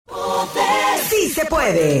se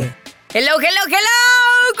puede. Hello, hello,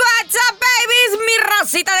 hello, what's up, babies, mi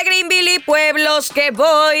racita de Greenville y pueblos que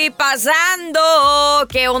voy pasando.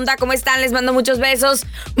 ¿Qué onda? ¿Cómo están? Les mando muchos besos,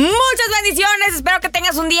 muchas bendiciones. Espero que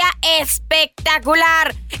tengas un día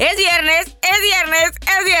espectacular. Es viernes, es viernes,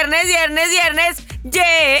 es viernes, viernes, viernes.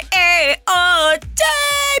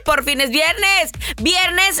 Por fin es viernes.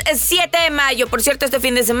 Viernes 7 de mayo. Por cierto, este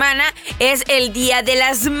fin de semana es el día de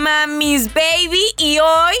las mamis, baby. Y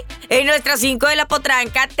hoy, en nuestra 5 de la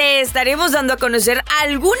Potranca, te estaremos dando a conocer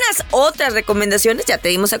algunas otras recomendaciones. Ya te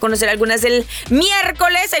dimos a conocer algunas el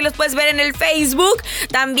miércoles. Ahí los puedes ver en el Facebook.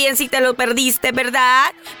 También si te lo perdiste,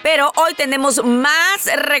 ¿verdad? Pero hoy tenemos más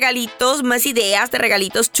regalitos, más ideas de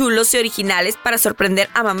regalitos chulos y originales para sorprender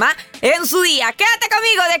a mamá en su día. Quédate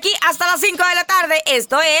conmigo de aquí hasta las 5 de la tarde.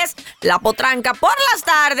 Esto es La Potranca por las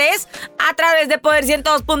Tardes a través de Poder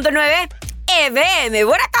 102.9 FM.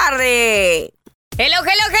 ¡Buena tarde! Hello,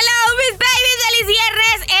 hello, hello, mis babies. ¡Feliz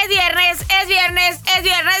viernes! Es viernes, es viernes, es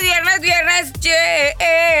viernes, viernes, viernes.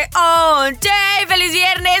 ¡Feliz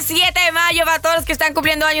viernes! 7 de mayo para todos los que están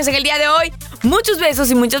cumpliendo años en el día de hoy. Muchos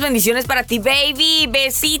besos y muchas bendiciones para ti, baby.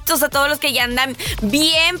 Besitos a todos los que ya andan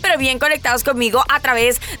bien, pero bien conectados conmigo a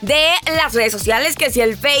través de las redes sociales, que si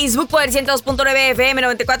el Facebook, Poder 102.9 FM,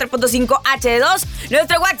 94.5 HD2,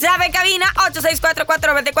 nuestro WhatsApp en cabina,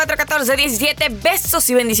 8644941417. Besos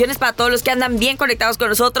y bendiciones para todos los que andan bien conectados con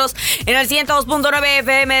nosotros en el 102.9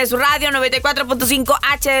 FM de su radio, 94.5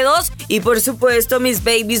 HD2. Y por supuesto, mis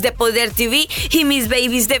babies de Poder TV y mis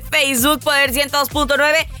babies de Facebook, Poder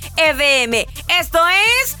 102.9 FM. Esto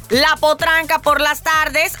es La Potranca por las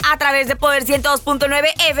Tardes a través de Poder 102.9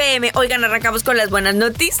 FM. Oigan, arrancamos con las buenas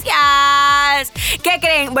noticias. ¿Qué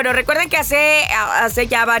creen? Bueno, recuerden que hace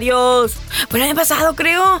ya varios... Bueno, el año pasado,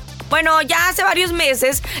 creo. Bueno, ya hace varios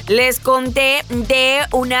meses les conté de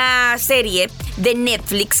una serie de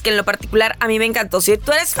Netflix que en lo particular a mí me encantó. Si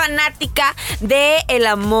tú eres fanática del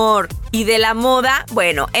amor y de la moda,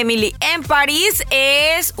 bueno, Emily en París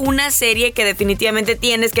es una serie que definitivamente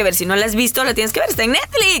tienes que ver. Si no la has visto, la tienes que ver, está en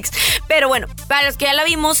Netflix. Pero bueno, para los que ya la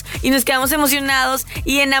vimos y nos quedamos emocionados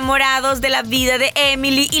y enamorados de la vida de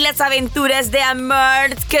Emily y las aventuras de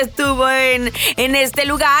amor que tuvo en este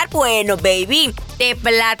lugar, bueno, baby, te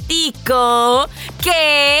platico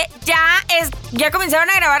que ya comenzaron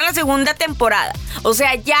a grabar la segunda temporada. O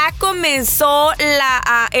sea, ya comenzó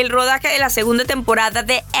el rodaje de la segunda temporada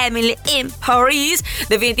de Emily in Paris.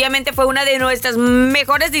 Definitivamente fue una de nuestras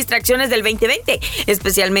mejores distracciones del 2020,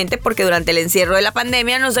 especialmente porque durante el encierro de la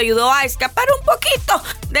pandemia nos ayudó a escapar un poquito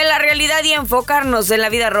de la realidad y enfocarnos en la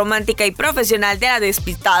vida romántica y profesional de la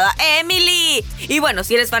despistada Emily. Y bueno,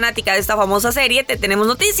 si eres fanática de esta famosa serie, te tenemos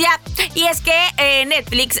noticia, y es que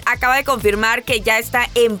Netflix acaba de confirmar que ya está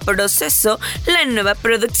en proceso la nueva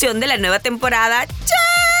producción de la nueva temporada.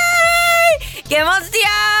 ¡Chay! ¡Qué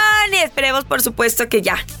emoción! Y esperemos, por supuesto, que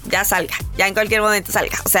ya salga, ya en cualquier momento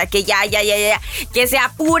salga. O sea, que ya, que se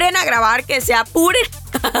apuren a grabar, que se apuren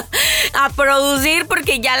a producir,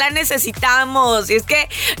 porque ya la necesitamos. Y es que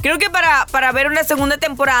creo que para ver una segunda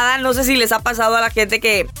temporada, no sé si les ha pasado a la gente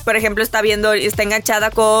que, por ejemplo, está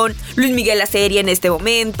enganchada con Luis Miguel la serie en este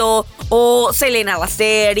momento, o Selena la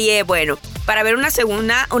serie. Bueno, para ver una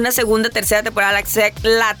segunda, tercera temporada,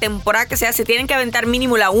 la temporada que sea, se tienen que aventar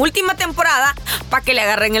mínimo la última temporada para que le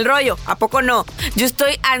agarren el rollo. ¿A poco no? Yo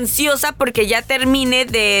estoy ansiosa porque ya termine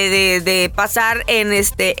de pasar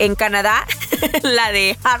en Canadá la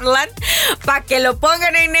de Harlan, para que lo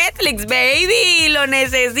pongan en Netflix, baby. Lo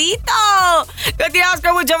necesito. Continuamos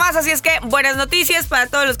con mucho más, así es que buenas noticias para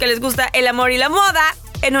todos los que les gusta el amor y la moda.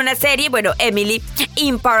 En una serie, bueno, Emily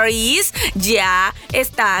in Paris, ya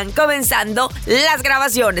están comenzando las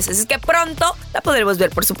grabaciones. Así es que pronto la podremos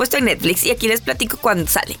ver, por supuesto, en Netflix. Y aquí les platico cuando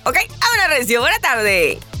sale, ¿ok? Ahora recio, buena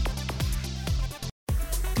tarde.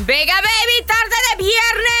 Venga, baby, tarde de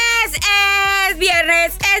viernes. Es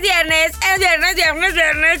viernes, es viernes, es viernes, viernes,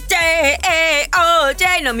 viernes.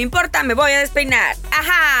 No me importa, me voy a despeinar.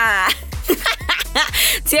 Ajá.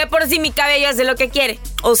 Si de por sí mi cabello hace lo que quiere.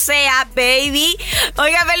 O sea, baby.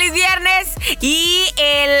 Oiga, feliz viernes. Y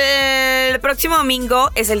el próximo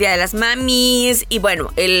domingo es el Día de las Mamis. Y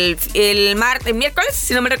bueno, el miércoles,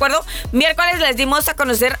 si no me recuerdo, miércoles les dimos a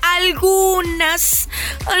conocer algunas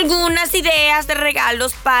ideas de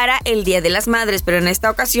regalos para el Día de las Madres. Pero en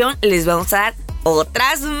esta ocasión les vamos a dar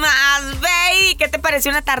otras más, baby. ¿Qué te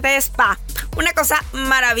pareció una tarde de spa? Una cosa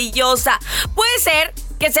maravillosa. Puede ser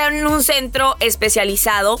que sea en un centro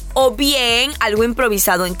especializado o bien algo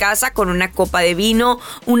improvisado en casa con una copa de vino,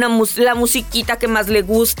 la musiquita que más le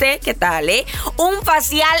guste. ¿Qué tal, Un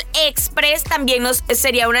facial express también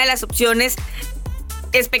sería una de las opciones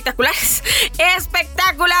espectaculares.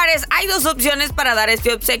 Hay dos opciones para dar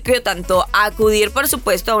este obsequio, tanto acudir, por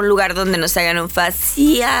supuesto, a un lugar donde nos hagan un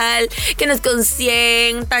facial, que nos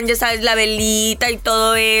consientan, ya sabes, la velita y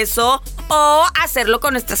todo eso, o hacerlo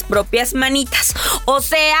con nuestras propias manitas, o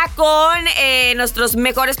sea, con nuestros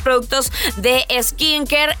mejores productos de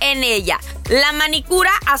skincare en ella. La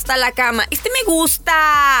manicura hasta la cama. Me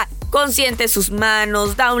gusta. Consiente sus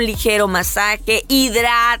manos, da un ligero masaje,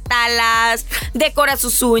 hidrátalas, decora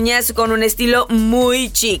sus uñas con un estilo muy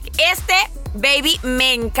chic. Baby,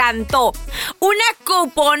 me encantó. Una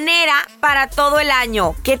cuponera para todo el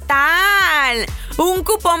año. ¿Qué tal? Un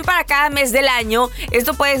cupón para cada mes del año.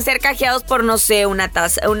 Esto pueden ser canjeados por, no sé, una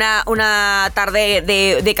tarde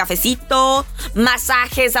de cafecito,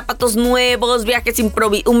 masajes, zapatos nuevos,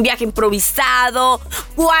 un viaje improvisado,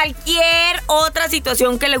 cualquier otra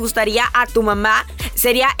situación que le gustaría a tu mamá.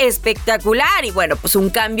 Sería espectacular. Y bueno, pues un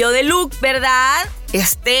cambio de look, ¿verdad?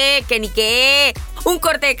 Que ni qué. Un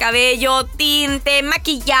corte de cabello, tinte,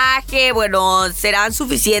 maquillaje, bueno, serán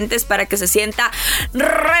suficientes para que se sienta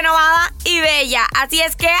renovada y bella. Así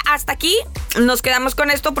es que hasta aquí nos quedamos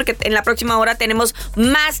con esto, porque en la próxima hora tenemos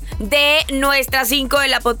más de nuestras 5 de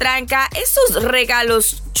la Potranca. Esos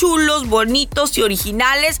regalos chulos, bonitos y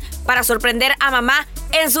originales para sorprender a mamá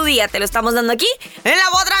en su día. Te lo estamos dando aquí en la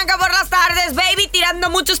Potranca por las tardes, baby,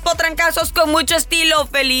 tirando muchos potrancazos con mucho estilo.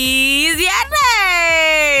 ¡Feliz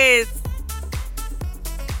viernes!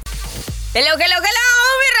 Hello, mi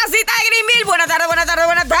racita de Greenville. Buena tarde.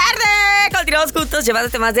 Continuamos juntos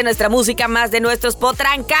llevándote más de nuestra música, más de nuestros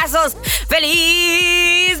potrancazos.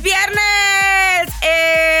 ¡Feliz viernes!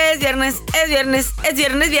 Es viernes. Es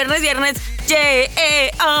viernes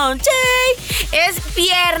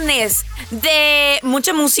de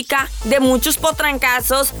mucha música, de muchos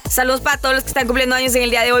potrancazos. Saludos para todos los que están cumpliendo años en el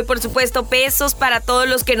día de hoy, por supuesto. Besos para todos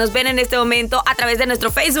los que nos ven en este momento a través de nuestro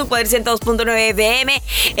Facebook, Poder 102.9 FM,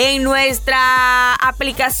 en nuestra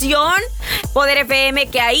aplicación Poder FM,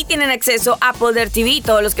 que ahí tienen acceso a Poder TV.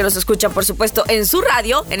 Todos los que nos escuchan, por supuesto, en su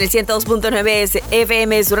radio, en el 102.9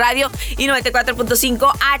 FM de su radio, y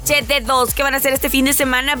 94.5 HD2. ¿Qué van a hacer este fin de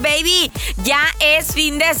semana, baby? Ya es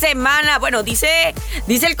fin de semana. Bueno, dice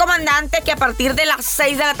el comandante que a partir de las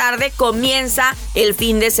 6 de la tarde comienza el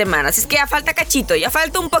fin de semana. Así es que ya falta cachito, ya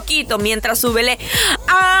falta un poquito. Mientras súbele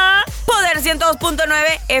a Poder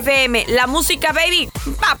 102.9 FM. La música, baby,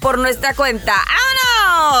 va por nuestra cuenta.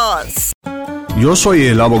 ¡Vámonos! Yo soy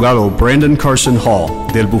el abogado Brandon Carson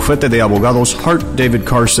Hall, del bufete de abogados Hart David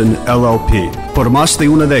Carson LLP. Por más de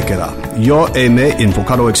una década, yo me he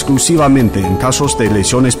enfocado exclusivamente en casos de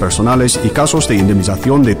lesiones personales y casos de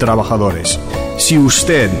indemnización de trabajadores. Si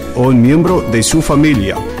usted o un miembro de su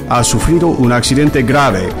familia ha sufrido un accidente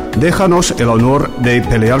grave, déjanos el honor de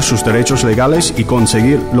pelear sus derechos legales y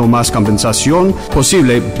conseguir lo más compensación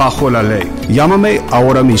posible bajo la ley. Llámame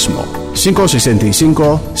ahora mismo.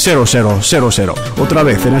 565-0000. Otra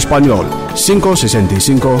vez en español,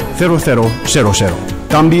 565-0000.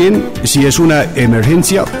 También, si es una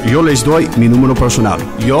emergencia, yo les doy mi número personal.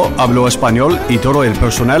 Yo hablo español y todo el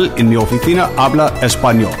personal en mi oficina habla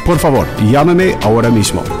español. Por favor, llámeme ahora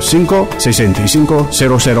mismo.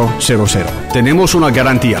 565-0000. Tenemos una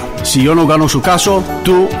garantía. Si yo no gano su caso,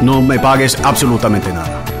 tú no me pagues absolutamente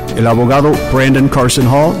nada. El abogado Brandon Carson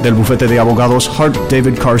Hall, del bufete de abogados Hart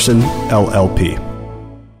David Carson LLP.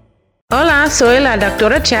 Hola, soy la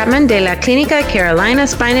doctora Chapman de la clínica Carolina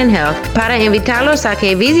Spine and Health para invitarlos a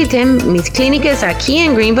que visiten mis clínicas aquí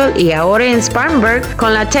en Greenville y ahora en Spartanburg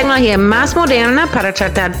con la tecnología más moderna para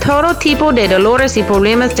tratar todo tipo de dolores y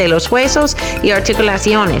problemas de los huesos y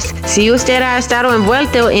articulaciones. Si usted ha estado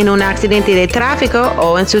envuelto en un accidente de tráfico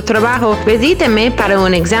o en su trabajo, visíteme para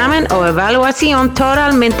un examen o evaluación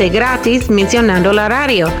totalmente gratis mencionando el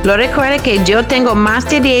horario. Lo recuerde que yo tengo más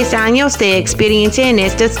de 10 años de experiencia en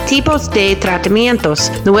estos tipos de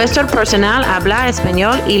tratamientos. Nuestro personal habla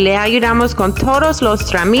español y le ayudamos con todos los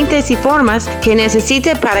trámites y formas que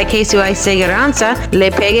necesite para que su aseguranza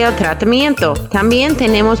le pegue el tratamiento. También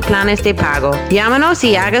tenemos planes de pago. Llámanos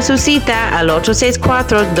y haga su cita al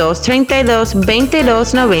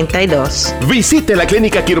 864-232-2292. Visite la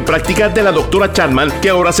clínica quiropráctica de la doctora Chapman, que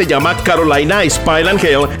ahora se llama Carolina Spine and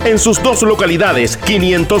Health, en sus dos localidades,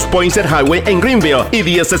 500 Poinsett Highway en Greenville y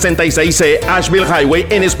 1066C Asheville Highway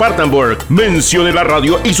en Spartanburg. Mencione la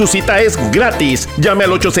radio y su cita es gratis. Llame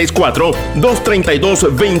al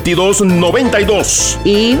 864-232-2292.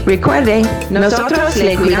 Y recuerde, nosotros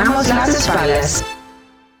le cuidamos las espaldas.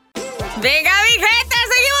 Venga, mi gente,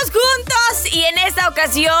 seguimos juntos. Y en esta ocasión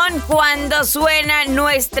ocasión, cuando suena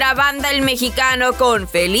nuestra banda El Mexicano con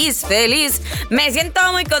Feliz, Feliz, me siento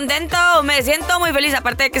muy contento, me siento muy feliz,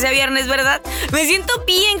 aparte de que sea viernes, ¿verdad? Me siento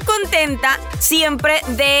bien contenta siempre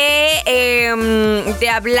de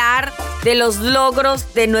hablar de los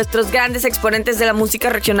logros de nuestros grandes exponentes de la música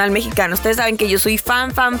regional mexicana. Ustedes saben que yo soy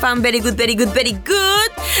fan, very good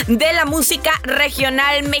de la música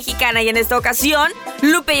regional mexicana. Y en esta ocasión,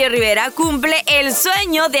 Lupillo Rivera cumple el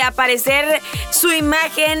sueño de aparecer su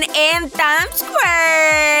imagen en Times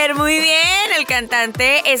Square. Muy bien, el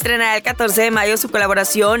cantante estrenará el 14 de mayo su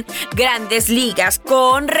colaboración Grandes Ligas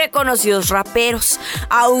con reconocidos raperos.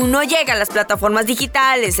 Aún no llega a las plataformas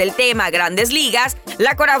digitales el tema Grandes Ligas,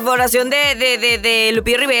 la colaboración de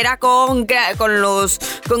Lupillo Rivera con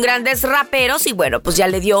grandes raperos, y bueno, pues ya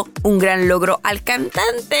le dio un gran logro al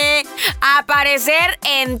cantante aparecer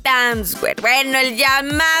en Times Square. Bueno, el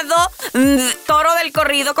llamado toro del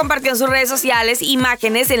corrido compartió en sus redes sociales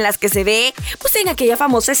imágenes en las que se ve pues en aquella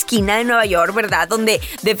famosa esquina de Nueva York, ¿verdad? Donde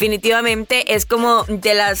definitivamente es como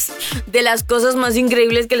de las cosas más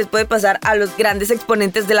increíbles que les puede pasar a los grandes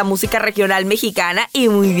exponentes de la música regional mexicana. Y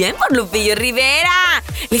muy bien por Lupillo Rivera,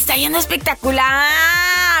 le está yendo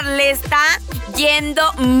espectacular, le está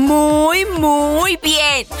yendo muy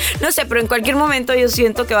bien. No sé, pero en cualquier momento yo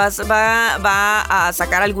siento que va a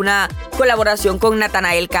sacar alguna colaboración con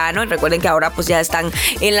Natanael Cano. Recuerden que ahora pues ya están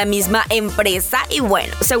en la misma empresa y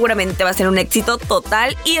bueno, seguramente va a ser un éxito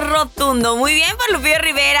total y rotundo. Muy bien por Lupillo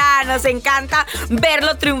Rivera, nos encanta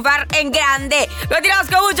verlo triunfar en grande. Continuamos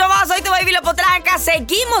con mucho más. Hoy te baby la potranca.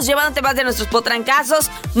 Seguimos llevándote más de nuestros potrancazos,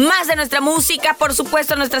 más de nuestra música, por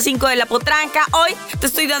supuesto, nuestras 5 de la potranca. Hoy te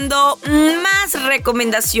estoy dando más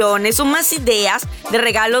recomendaciones o más ideas de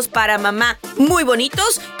regalos para mamá, muy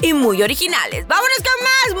bonitos y muy originales. ¡Vámonos con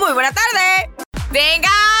más! ¡Muy buena tarde! Venga,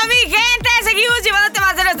 mi gente, seguimos llevándote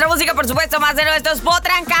más de nuestra música, por supuesto, más de nuestros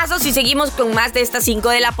potrancazos, y seguimos con más de estas 5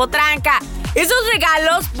 de la potranca. Esos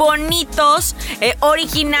regalos bonitos,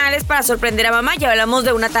 originales para sorprender a mamá. Ya hablamos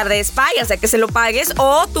de una tarde de spa, ya sea que se lo pagues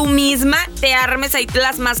o tú misma te armes ahí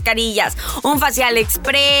las mascarillas. Un facial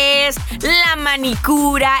express, la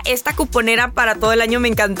manicura, esta cuponera para todo el año me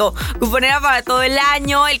encantó. Cuponera para todo el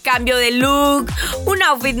año, el cambio de look, un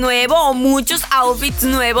outfit nuevo o muchos outfits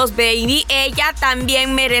nuevos, baby. Ella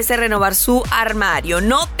también merece renovar su armario.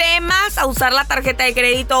 No temas a usar la tarjeta de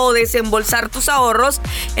crédito o desembolsar tus ahorros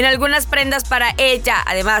en algunas prendas para ella.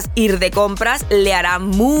 Además, ir de compras le hará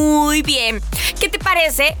muy bien. ¿Qué te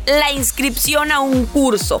parece la inscripción a un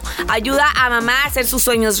curso? Ayuda a mamá a hacer sus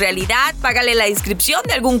sueños realidad. Págale la inscripción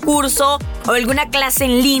de algún curso o alguna clase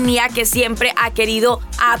en línea que siempre ha querido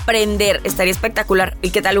aprender. Estaría espectacular. ¿Y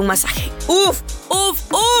qué tal un masaje? ¡Uf!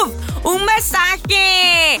 ¡Un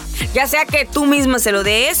masaje! Ya sea que tú misma se lo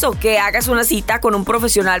des o que hagas una cita con un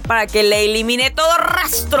profesional para que le elimine todo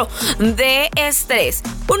rastro de estrés.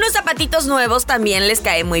 Unos zapatitos nuevos también les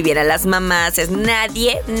cae muy bien a las mamás.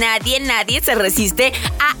 Nadie se resiste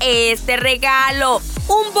a este regalo.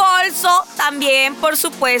 Un bolso también, por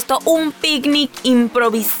supuesto. Un picnic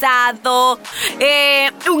improvisado.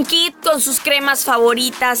 Un kit con sus cremas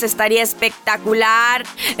favoritas estaría espectacular.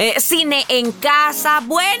 Cine en casa.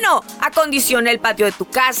 Bueno, acondiciona el patio de tu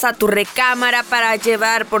casa, tu recámara para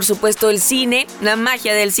llevar, por supuesto, el cine, la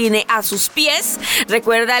magia del cine a sus pies.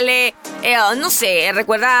 Recuérdale,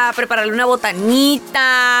 recuerda prepararle una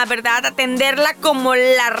botanita, ¿verdad? Atenderla como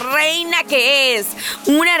la reina que es.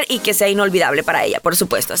 Y que sea inolvidable para ella, por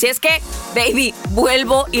supuesto. Así es que, baby,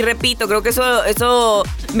 vuelvo y repito, creo que eso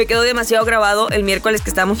me quedó demasiado grabado el miércoles que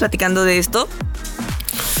estábamos platicando de esto.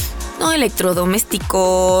 No,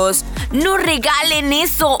 electrodomésticos, no regalen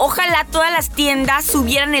eso. Ojalá todas las tiendas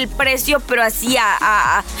subieran el precio, pero así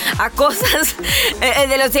a cosas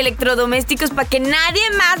de los electrodomésticos, para que nadie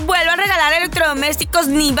más vuelva a regalar electrodomésticos,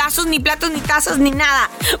 ni vasos, ni platos, ni tazas, ni nada.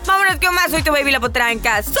 Vámonos, ¿qué más? Soy tu baby la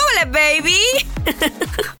potranca. ¡Súbele, baby!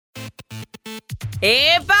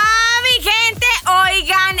 ¡Epa, mi gente!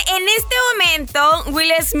 Oigan, en este momento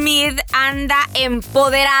Will Smith anda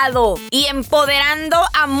empoderado y empoderando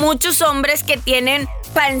a muchos hombres que tienen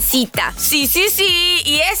pancita. Sí.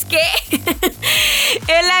 Y es que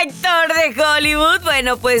el actor de Hollywood,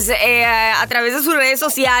 bueno, pues a través de sus redes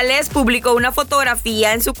sociales publicó una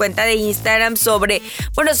fotografía en su cuenta de Instagram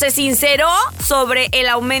se sinceró sobre el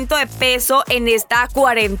aumento de peso en esta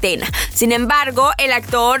cuarentena. Sin embargo, el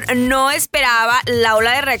actor no esperaba la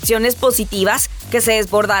ola de reacciones positivas que se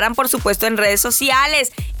desbordaran, por supuesto, en redes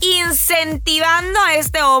sociales, incentivando a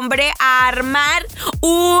este hombre a armar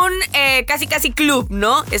un casi club,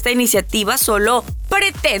 ¿no? Esta iniciativa solo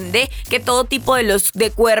pretende que todo tipo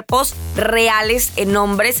de cuerpos reales en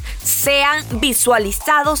hombres sean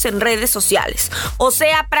visualizados en redes sociales. O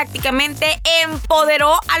sea, prácticamente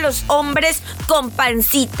empoderó a los hombres con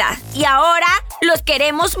pancita. Y ahora los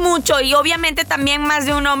queremos mucho. Y obviamente también más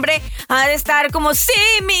de un hombre ha de estar como, sí,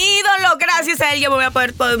 mi ídolo, gracias a él yo me voy a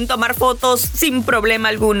poder tomar fotos sin problema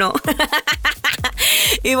alguno.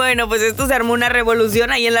 Y bueno, pues esto se armó una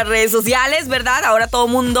revolución ahí en las redes sociales, ¿verdad? Ahora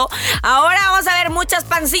vamos a ver muchas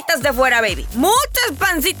pancitas de fuera, baby. Muchas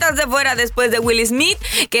pancitas de fuera después de Will Smith,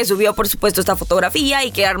 que subió, por supuesto, esta fotografía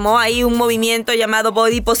y que armó ahí un movimiento llamado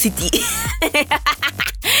Body Positive.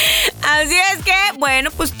 Así es que,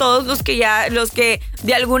 bueno, pues todos los que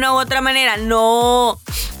de alguna u otra manera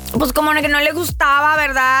pues como que no le gustaba,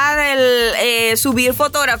 ¿verdad? El subir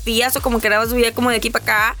fotografías o como que era subir como de aquí para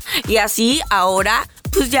acá. Y así ahora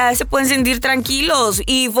pues ya se pueden sentir tranquilos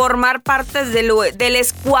y formar parte del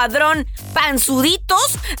escuadrón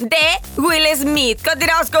panzuditos de Will Smith.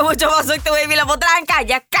 Continuamos con mucho más. Soy tu baby la Potranka.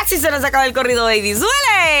 Ya casi se nos acaba el corrido, baby.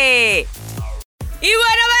 ¡Suele! Y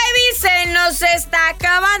bueno, baby, se nos está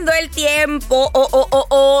acabando el tiempo.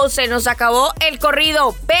 Se nos acabó el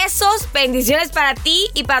corrido. Besos, bendiciones para ti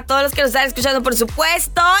y para todos los que nos están escuchando, por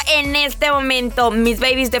supuesto, en este momento. Mis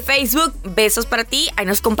babies de Facebook, besos para ti. Ahí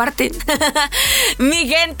nos comparten. Mi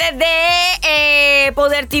gente de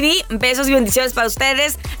Poder TV, besos y bendiciones para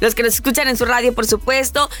ustedes. Los que nos escuchan en su radio, por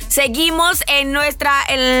supuesto. Seguimos en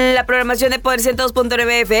la programación de Poder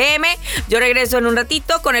 102.9 FM. Yo regreso en un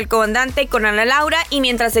ratito con el comandante y con Ana Laura. Y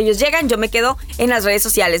mientras ellos llegan, yo me quedo en las redes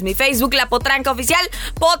sociales. Mi Facebook, La Potranka Oficial,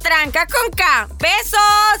 Potranka con K.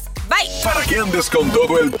 ¡Besos! Bye. Para que andes con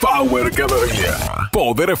todo el power cada día.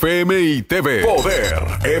 Poder FM y TV. Poder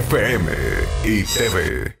FM y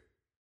TV.